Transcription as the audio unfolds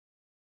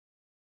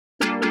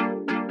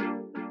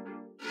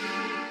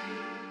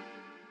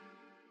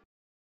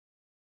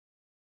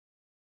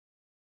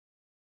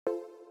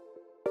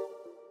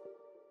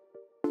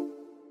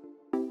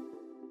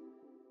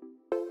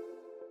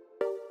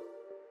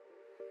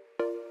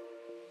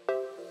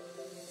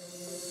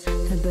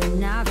but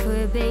not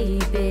for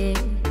baby.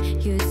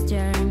 You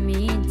stir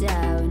me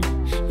down.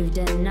 You've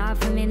done enough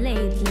for me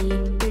lately.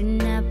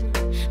 Burn up,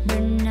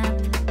 burn up,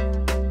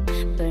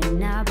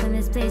 burn up in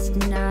this place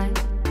tonight.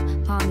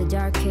 On the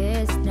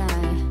darkest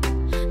night.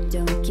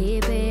 Don't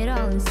keep it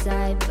all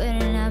inside.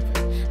 Burn up,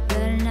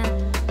 burn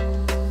up.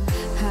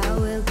 I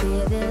will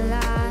be the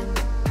light,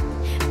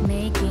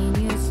 making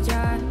you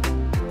start.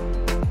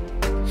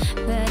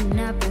 Burn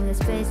up in this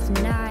place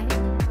tonight.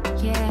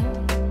 Yeah,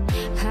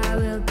 I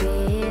will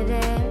be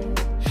there.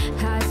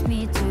 Ask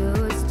me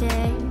to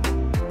stay.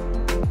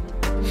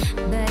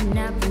 Burn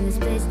up in this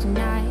place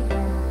tonight.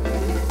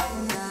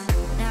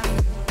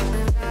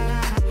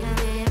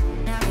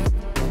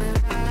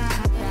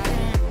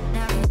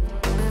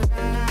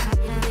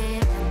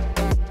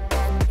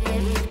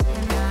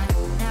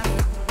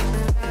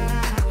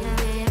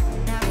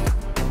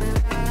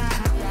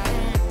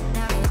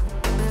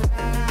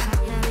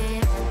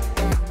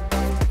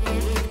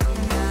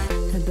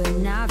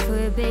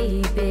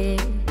 Baby,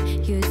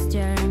 you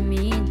stir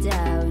me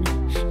down.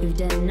 You've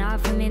done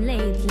enough for me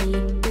lately.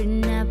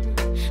 Burn up,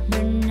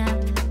 burn up,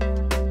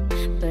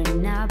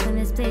 burn up in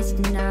this place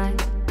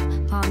tonight.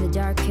 On the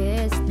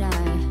darkest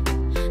night.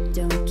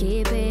 Don't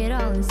keep it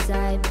all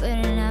inside.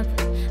 Burn up,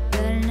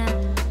 burn up.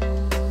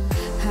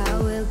 I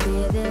will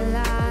be the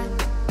light,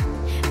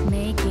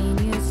 making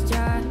you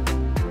start.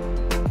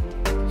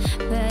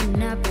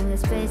 Burn up in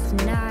this place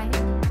tonight.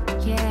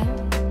 Yeah,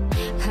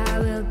 I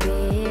will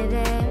be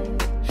there.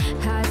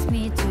 Ask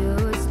me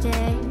to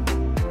stay.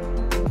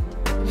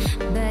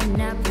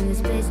 Burn up in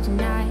this place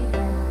tonight.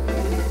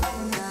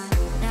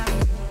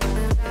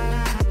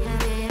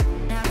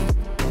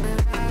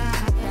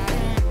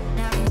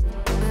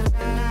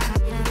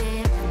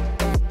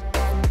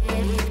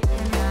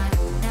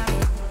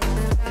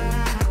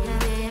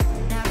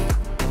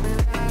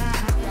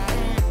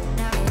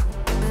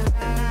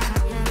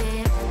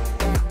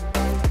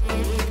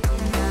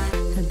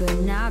 But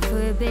not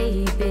for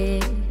baby.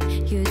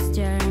 You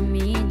stir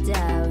me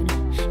down.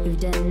 You've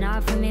done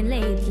enough for me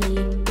lately.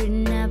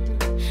 Burn up,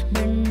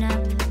 burn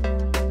up,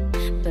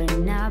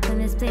 burn up in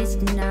this place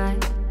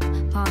tonight.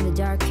 On the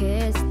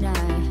darkest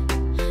night.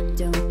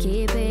 Don't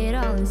keep it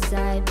all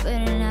inside.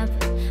 Burn up,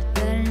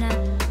 burn up.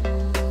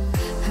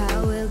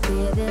 I will be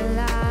the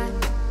light,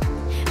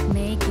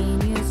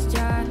 making you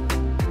start.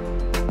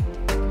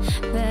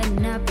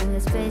 Burn up in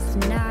this place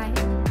tonight.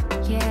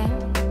 Yeah,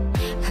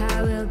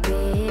 I will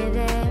be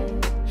there.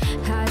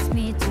 Ask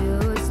me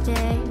to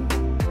stay.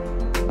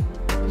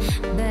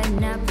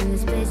 Burn up in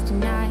this place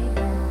tonight.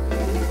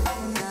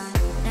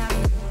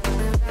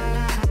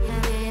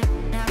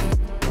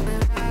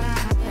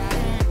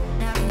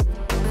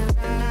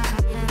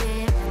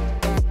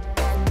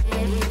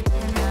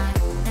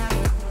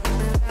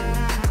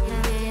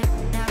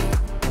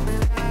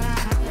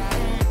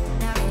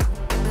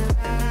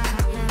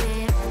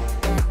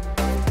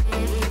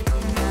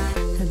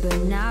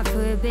 But not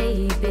for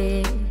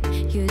baby.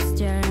 You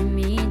stir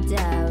me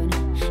down.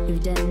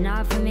 You've done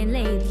enough for me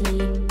lately.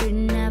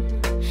 Burn up,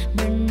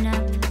 burn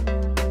up,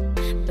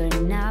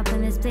 burn up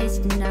in this place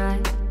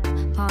tonight.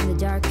 On the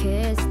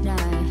darkest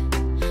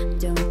night.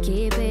 Don't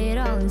keep it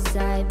all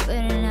inside.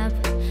 Burn up,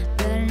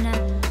 burn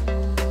up.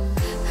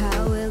 I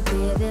will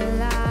be the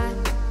light,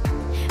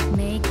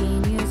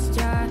 making you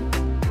start.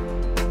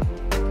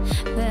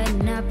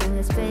 Burn up in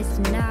this place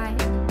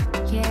tonight.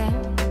 Yeah,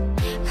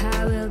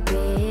 I will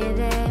be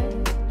there.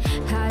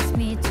 Ask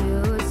me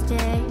to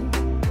stay.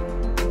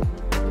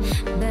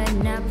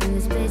 Burn up in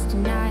this place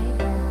tonight.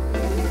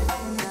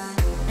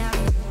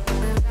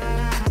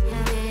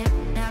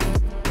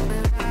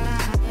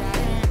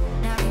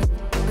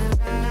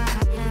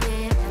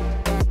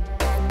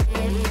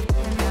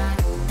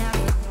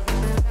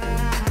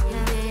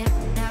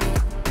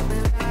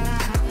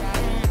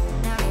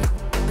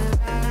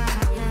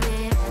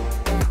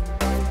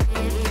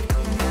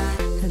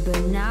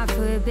 But not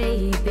for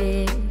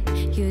baby.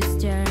 You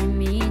stir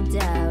me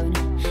down.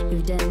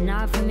 You've done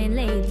enough for me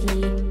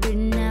lately.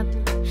 Burn up,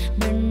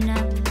 burn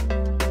up,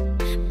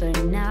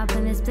 burn up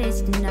in this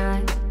place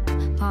tonight.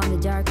 On the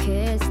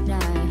darkest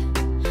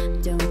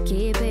night. Don't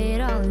keep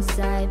it all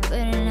inside.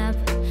 Burn up,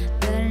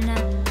 burn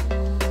up.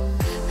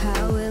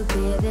 I will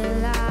be the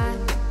light,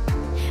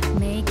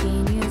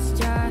 making you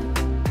start.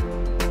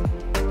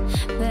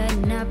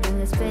 Burn up in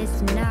this place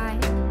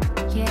tonight.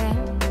 Yeah,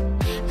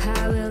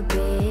 I will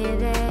be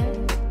there.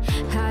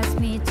 Ask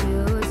me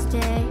to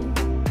stay.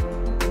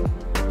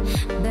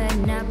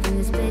 Burn up in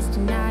this place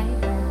tonight.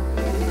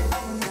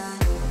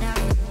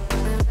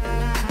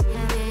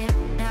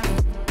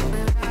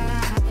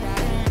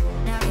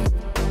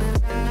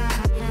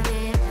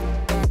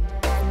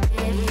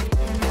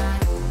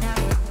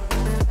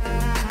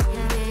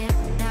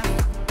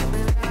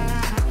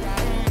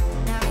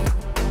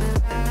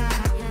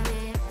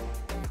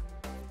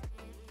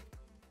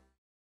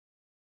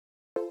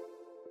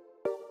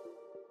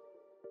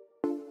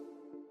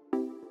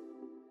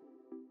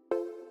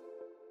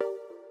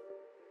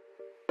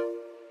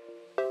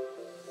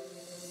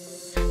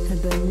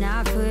 But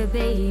not for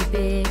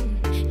baby.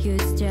 You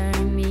stir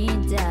me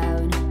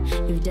down.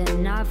 You've done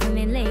enough for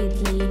me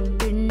lately.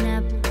 Burn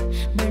up,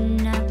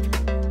 burn up,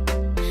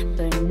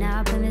 burn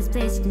up in this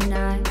place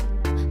tonight.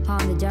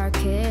 On the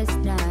darkest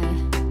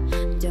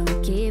night.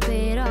 Don't keep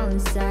it all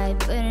inside.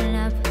 Burn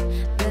up,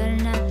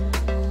 burn up.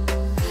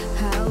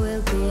 I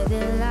will be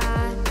the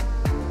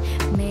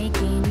light,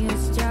 making you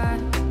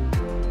start.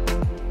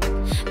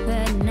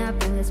 Burn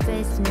up in this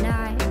place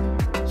tonight.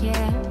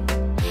 Yeah,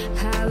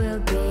 I will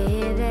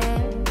be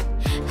there.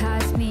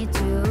 Ask me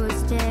to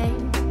stay.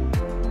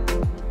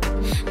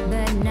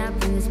 Burn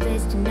up in this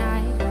place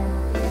tonight.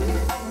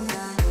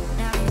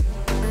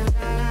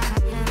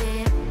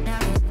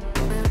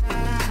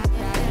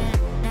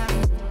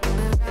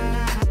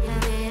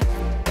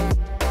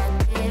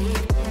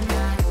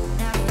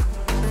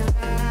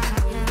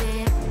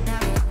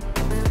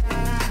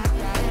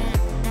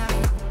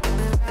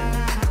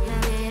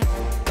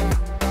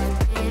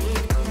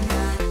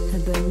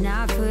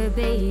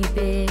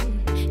 Baby,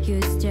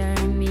 you stir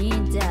me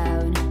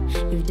down.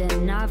 You've done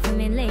enough for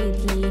me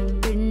lately.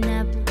 Burn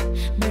up,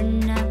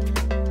 burn up,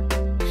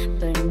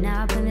 burn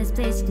up in this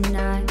place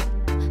tonight.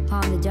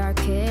 On the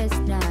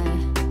darkest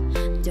night.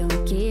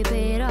 Don't keep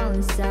it all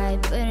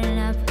inside. Burn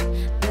up,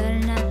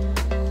 burn up.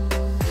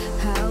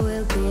 I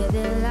will be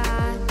the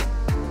light,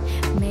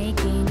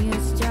 making you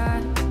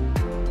start.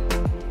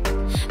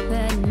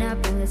 Burn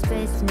up in this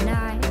place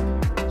tonight.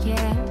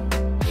 Yeah,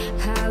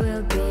 I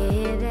will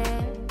be there.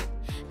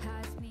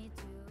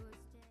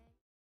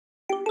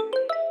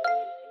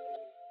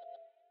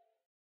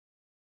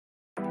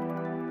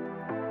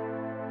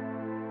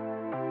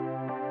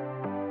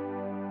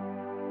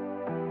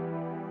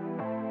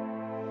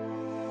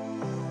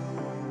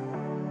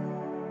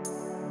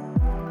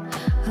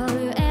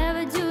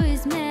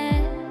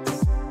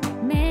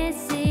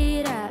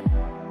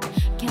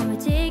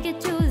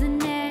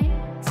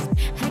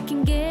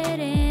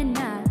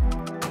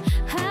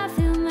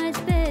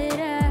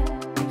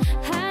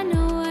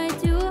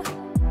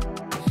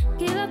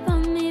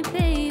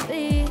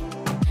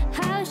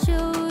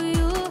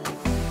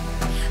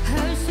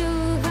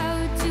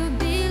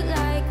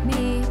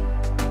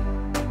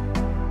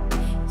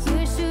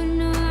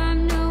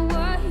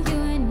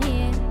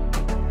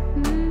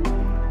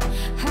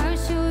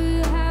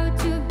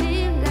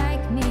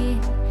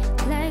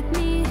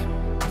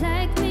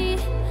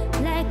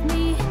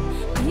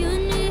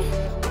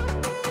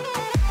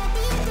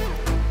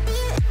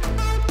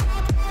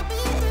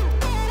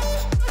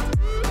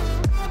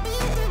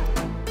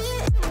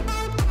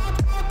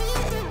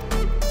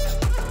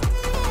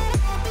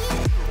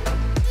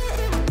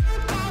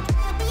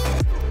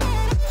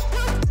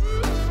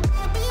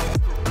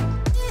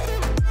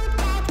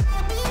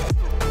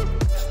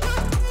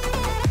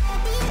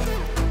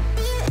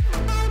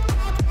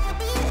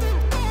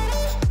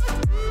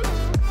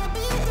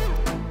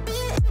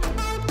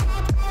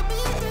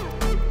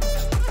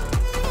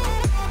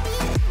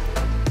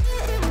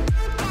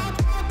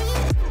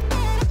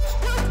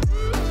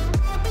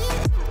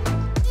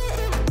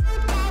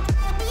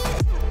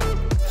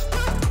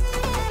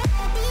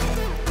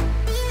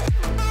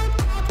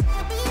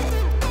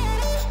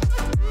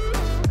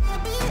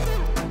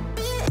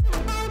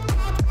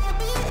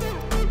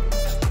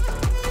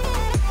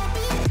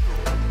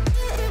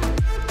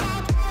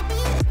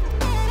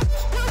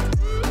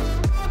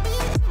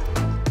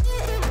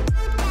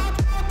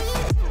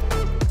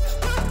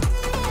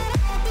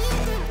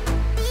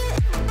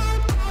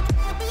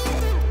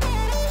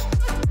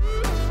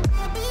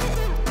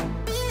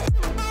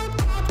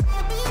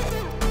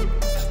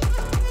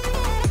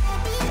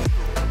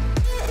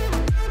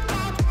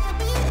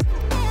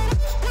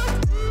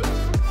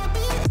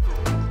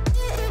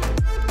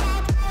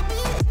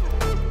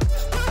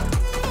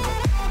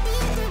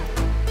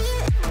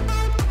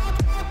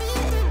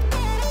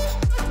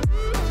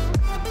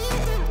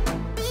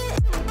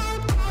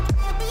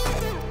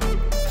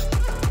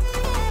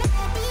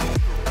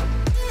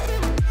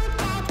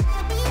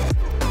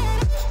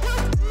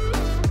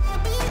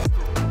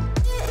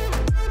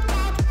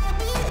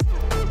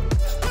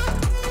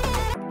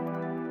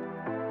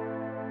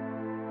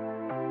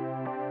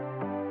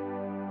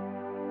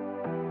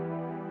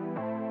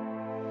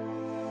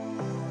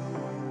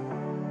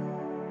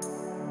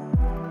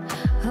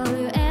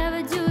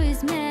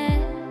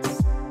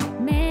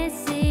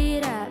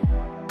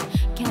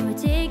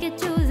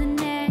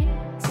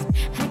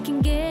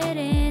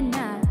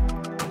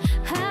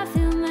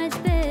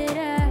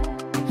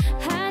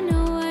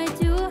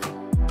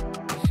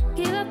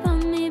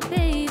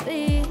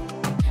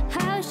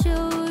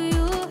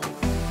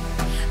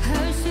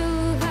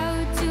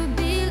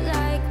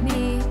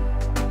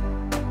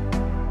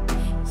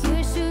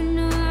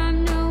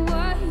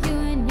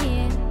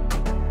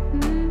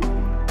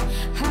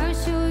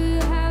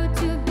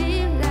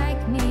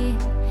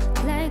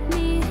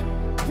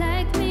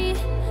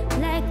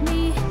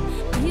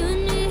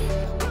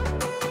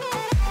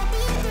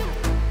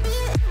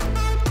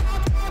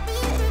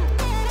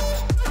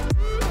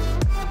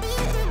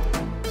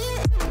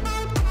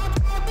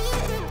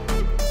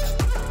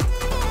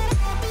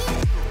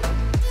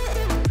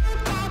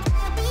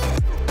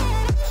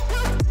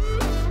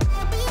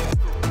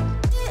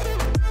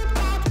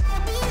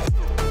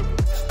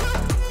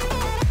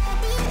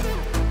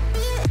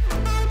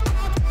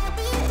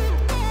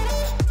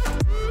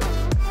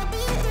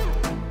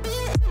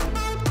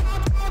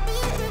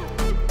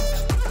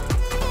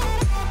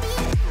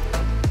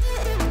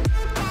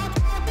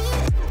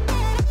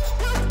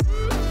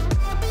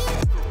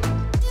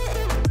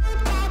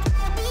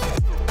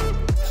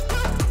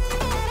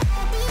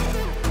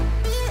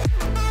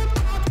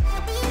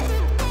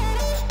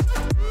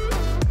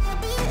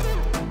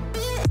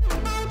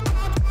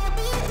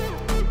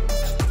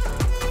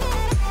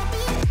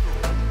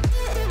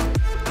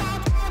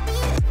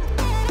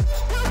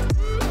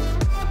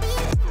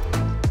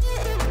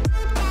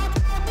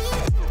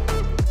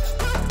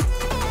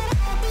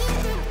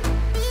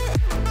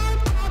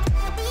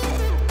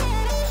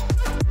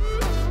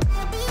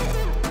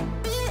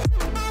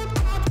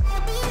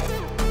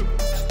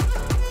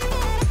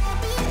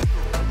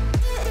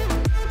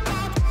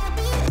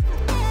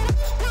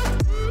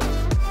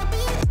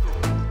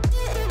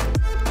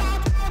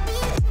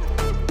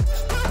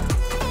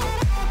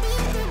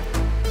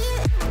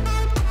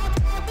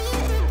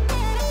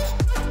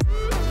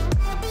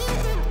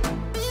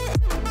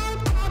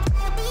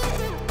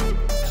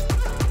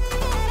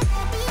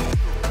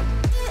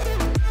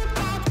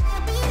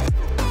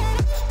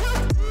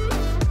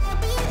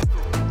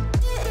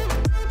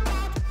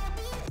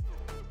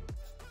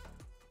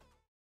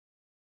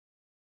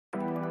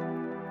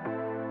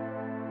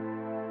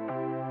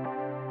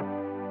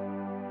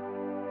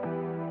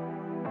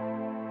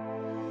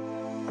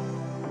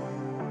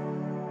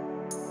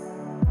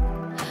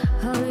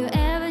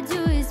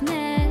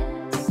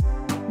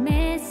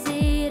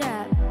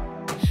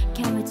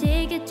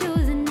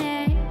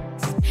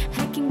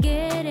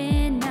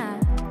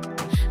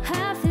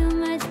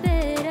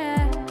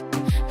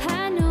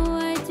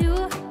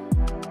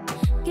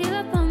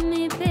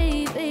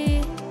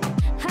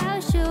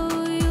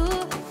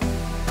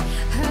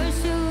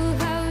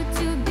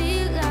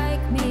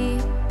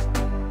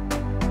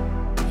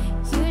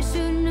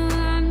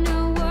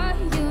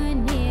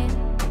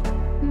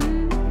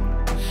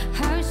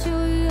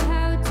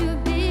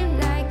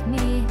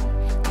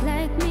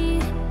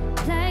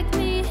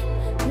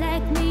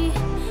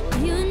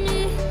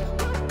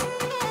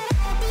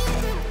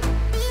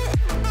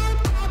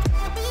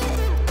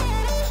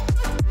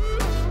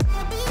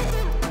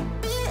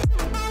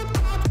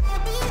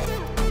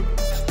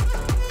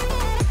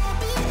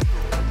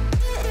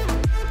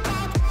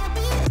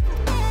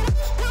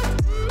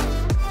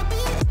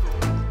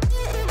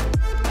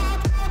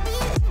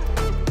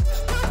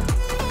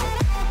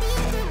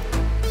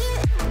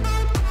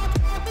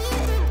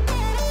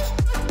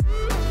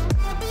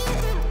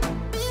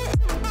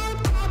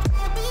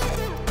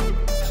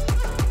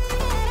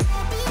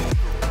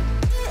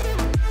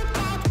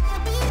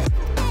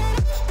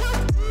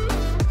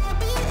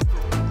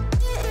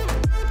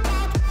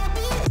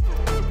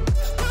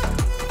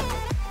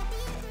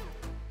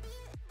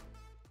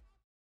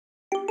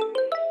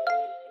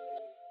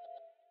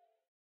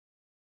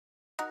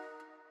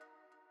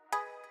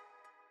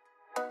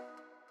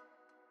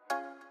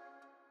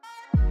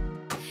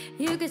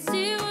 You can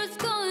see what's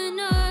going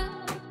on.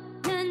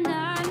 Na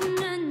na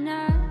na na.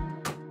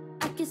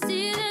 I can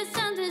see that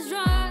something's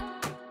wrong.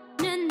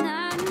 Na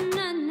na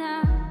na na.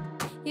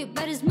 Your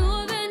body's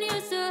moving,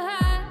 you're so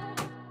high.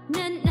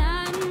 Na na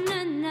na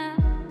na.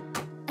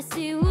 I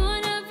see you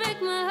wanna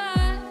break my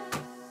heart.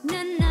 Na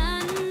na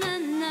na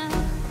na.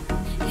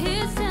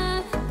 It's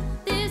time,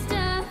 this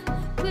time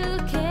we're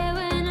okay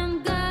when I'm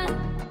gone.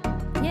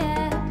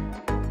 Yeah.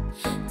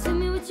 Tell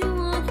me what you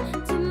want,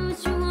 tell me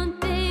what you want,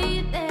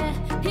 baby.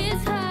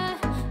 It's hot,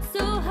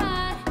 so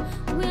hot,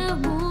 we're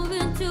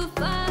moving too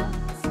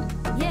fast.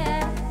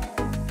 Yeah.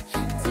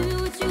 Tell me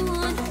what you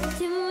want,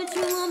 tell me what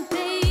you want,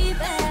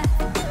 baby.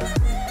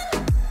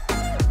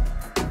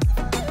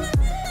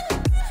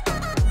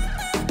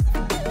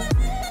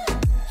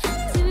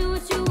 Tell me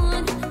what you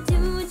want, tell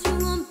me what you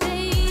want,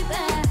 baby.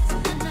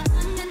 Tell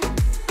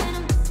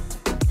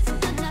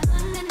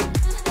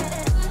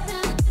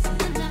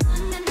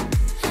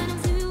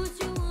me what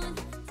you want,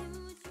 tell me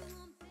what you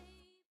want,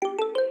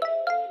 baby.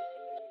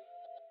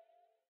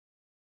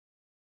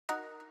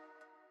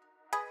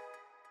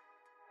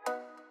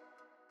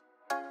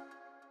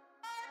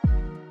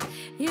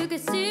 You can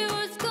see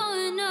what's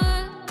going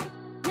on.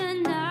 Na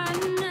na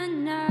na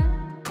na.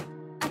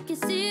 I can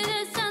see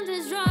that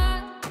something's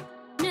wrong.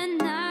 Na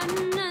na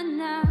na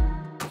na.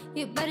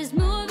 Your body's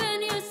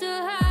moving, you're so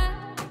high.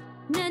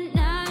 Na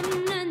na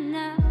na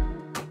na.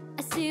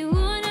 I see you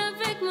wanna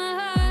break my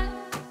heart.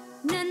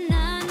 Na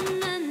na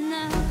na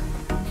na.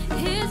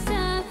 It's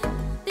time,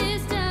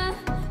 this time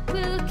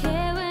we're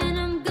okay when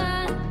I'm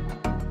gone.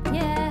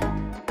 Yeah.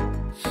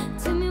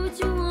 Tell me what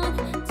you want,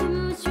 tell me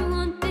what you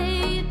want,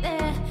 baby.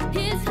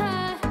 It's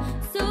hot,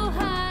 so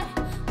hot,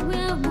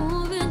 we're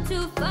moving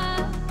too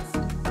fast.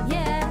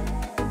 Yeah.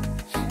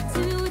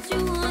 Tell me what you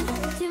want,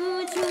 tell me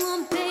what you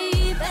want,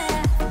 baby.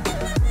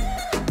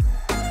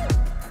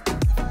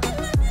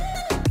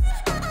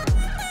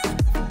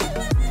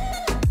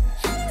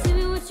 Tell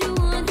me what you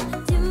want,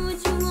 tell me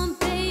what you want,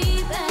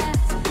 baby.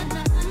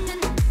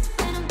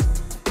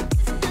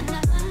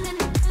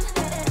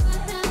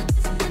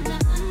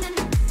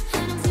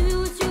 Tell me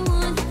what you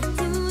want,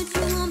 tell me what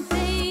you want,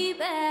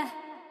 baby.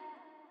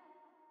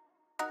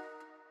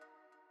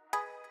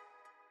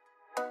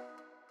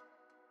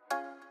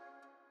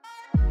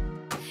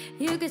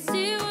 You can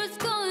see what's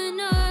going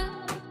on.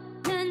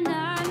 Na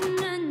na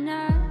na na.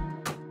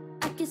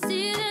 I can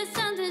see that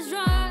something's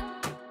wrong.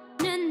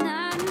 Na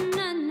na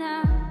na na.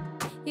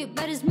 Your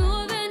body's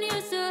moving,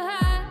 you're so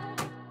high.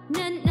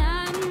 Na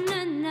na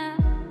na na.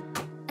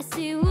 I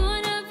see you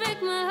wanna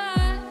break my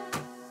heart.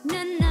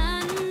 Na na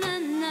na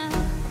na.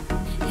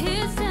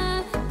 It's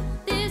time,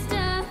 this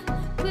time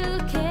we're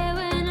okay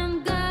when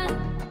I'm gone.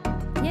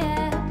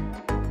 Yeah.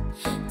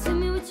 Tell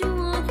me what you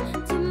want,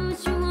 tell me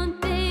what you want,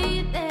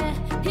 baby.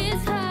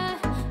 It's hot,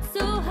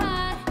 so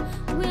hot,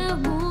 we're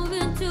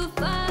moving too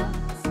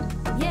fast.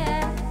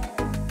 Yeah.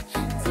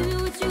 Tell me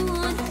what you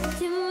want,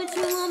 tell me what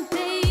you want,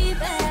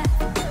 baby.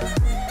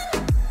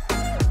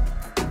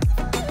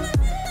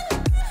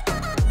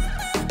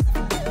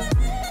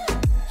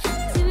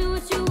 Tell me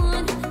what you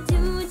want, tell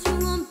me what you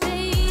want,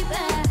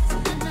 baby.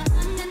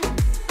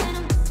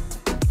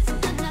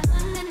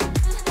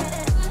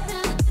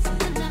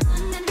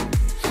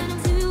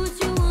 Tell me what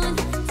you want,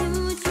 tell me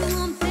what you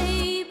want,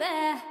 baby.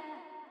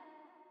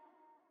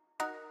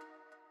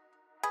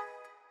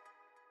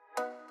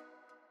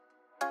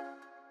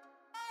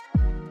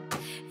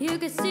 You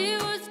can see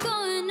what's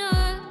going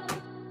on.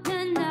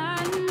 Na na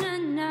na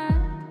na.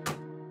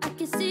 I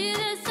can see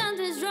that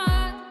something's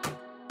wrong.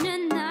 Na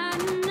na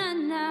na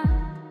na.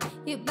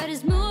 Your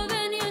body's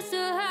moving, you're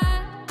so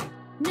high.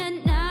 Na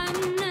na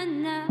na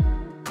na.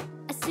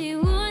 I see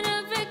you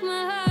wanna break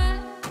my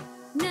heart.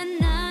 Na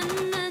na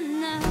na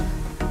na.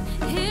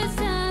 It's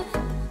time,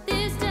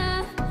 this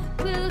time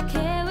we're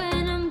okay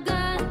when I'm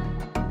gone.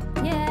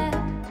 Yeah.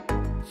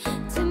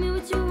 Tell me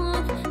what you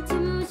want, tell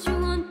me what you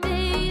want,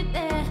 baby.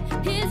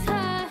 It's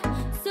hot,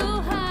 so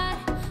hot,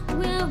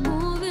 we're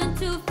moving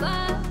too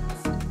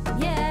fast.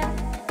 Yeah.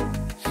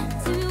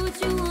 Tell me what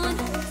you want,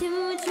 tell me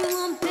what you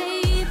want,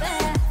 baby.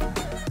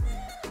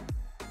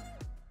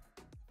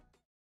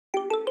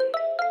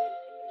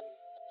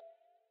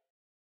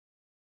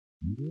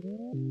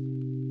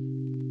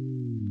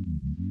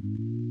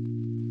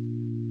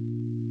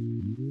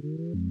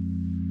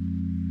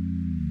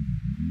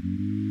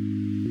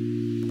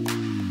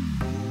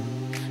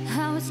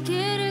 I was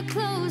scared of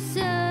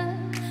closer,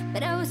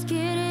 but I was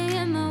scared